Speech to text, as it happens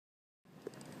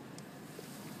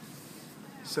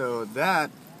So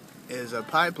that is a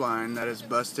pipeline that is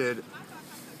busted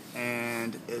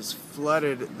and is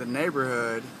flooded the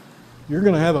neighborhood. You're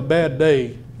going to have a bad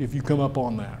day if you come up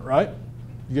on that, right?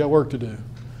 You got work to do.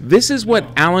 This is what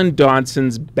Alan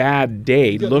Dodson's bad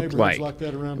day looked like.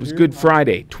 It was Good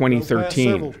Friday,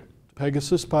 2013.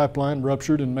 Pegasus pipeline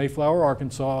ruptured in Mayflower,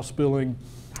 Arkansas, spilling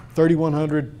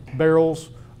 3,100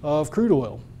 barrels of crude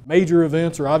oil. Major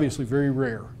events are obviously very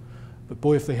rare, but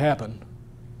boy, if they happen,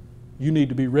 you need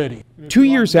to be ready. 2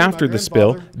 years after the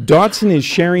spill, Dodson is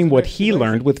sharing what he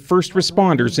learned with first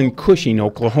responders in Cushing,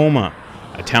 Oklahoma,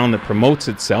 a town that promotes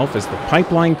itself as the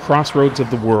pipeline crossroads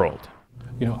of the world.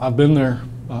 You know, I've been there.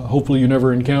 Hopefully you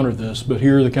never encounter this, but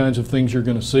here are the kinds of things you're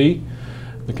going to see,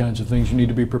 the kinds of things you need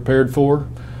to be prepared for,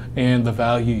 and the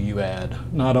value you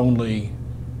add, not only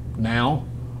now,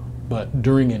 but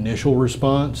during initial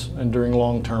response and during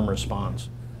long-term response.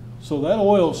 So that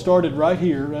oil started right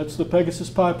here. That's the Pegasus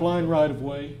pipeline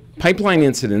right-of-way. Pipeline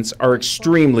incidents are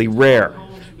extremely rare.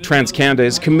 TransCanada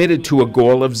is committed to a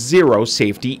goal of 0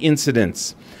 safety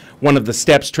incidents. One of the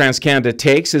steps TransCanada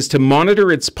takes is to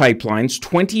monitor its pipelines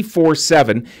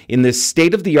 24/7 in this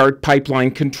state-of-the-art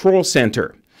pipeline control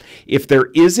center. If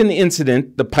there is an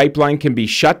incident, the pipeline can be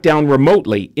shut down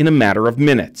remotely in a matter of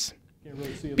minutes.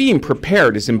 Being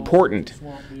prepared is important.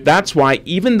 That's why,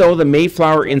 even though the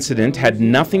Mayflower incident had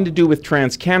nothing to do with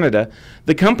TransCanada,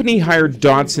 the company hired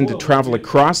Dodson to travel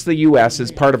across the U.S.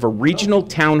 as part of a regional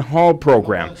town hall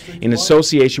program in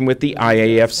association with the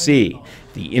IAFC,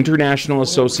 the International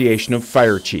Association of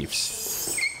Fire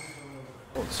Chiefs.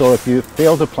 So if you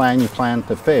fail to plan, you plan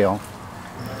to fail.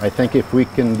 I think if we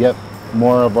can get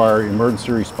more of our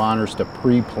emergency responders to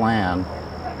pre-plan,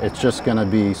 it's just going to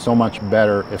be so much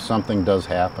better if something does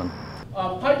happen.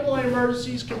 Pipeline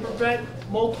emergencies can prevent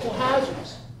multiple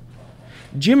hazards.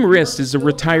 Jim Rist is a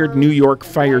retired New York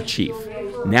fire chief.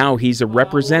 Now he's a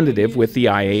representative with the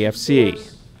IAFC.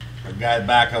 A guy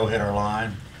backhoe hit our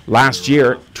line. Last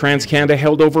year, TransCanada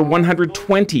held over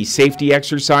 120 safety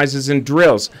exercises and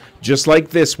drills, just like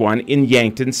this one in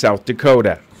Yankton, South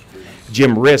Dakota.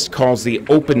 Jim Rist calls the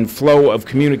open flow of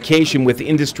communication with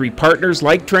industry partners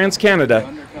like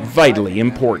TransCanada vitally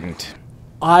important.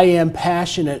 I am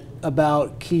passionate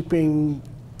about keeping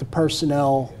the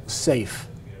personnel safe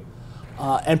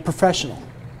and professional.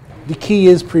 The key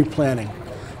is pre-planning.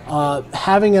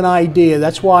 Having an idea,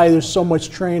 that's why there's so much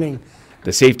training.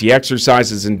 The safety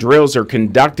exercises and drills are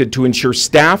conducted to ensure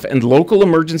staff and local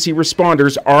emergency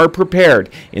responders are prepared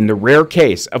in the rare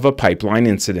case of a pipeline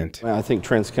incident. I think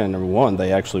TransCanada, number one,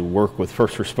 they actually work with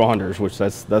first responders, which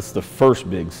that's the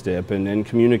first big step, and then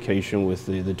communication with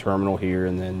the terminal here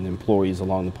and then employees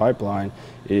along the pipeline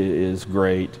is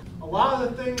great.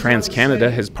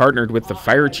 TransCanada has partnered with the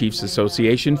Fire Chiefs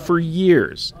Association for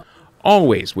years,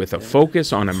 always with a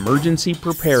focus on emergency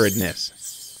preparedness.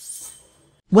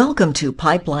 Welcome to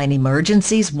Pipeline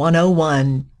Emergencies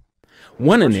 101.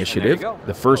 One initiative,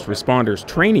 the First Responders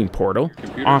Training Portal,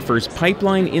 offers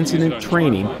pipeline incident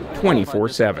training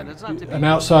 24/7. An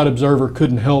outside observer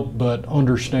couldn't help but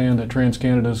understand that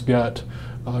TransCanada's got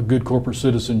good corporate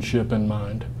citizenship in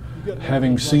mind.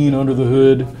 Having seen under the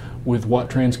hood with what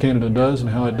TransCanada does and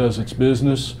how it does its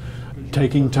business,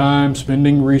 taking time,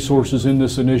 spending resources in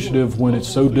this initiative when it's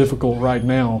so difficult right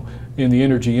now in the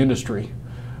energy industry,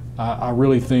 I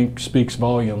really think speaks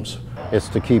volumes. It's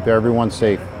to keep everyone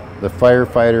safe. The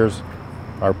firefighters,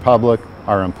 our public,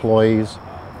 our employees,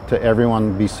 to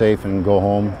everyone be safe and go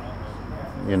home,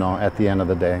 you know, at the end of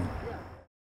the day.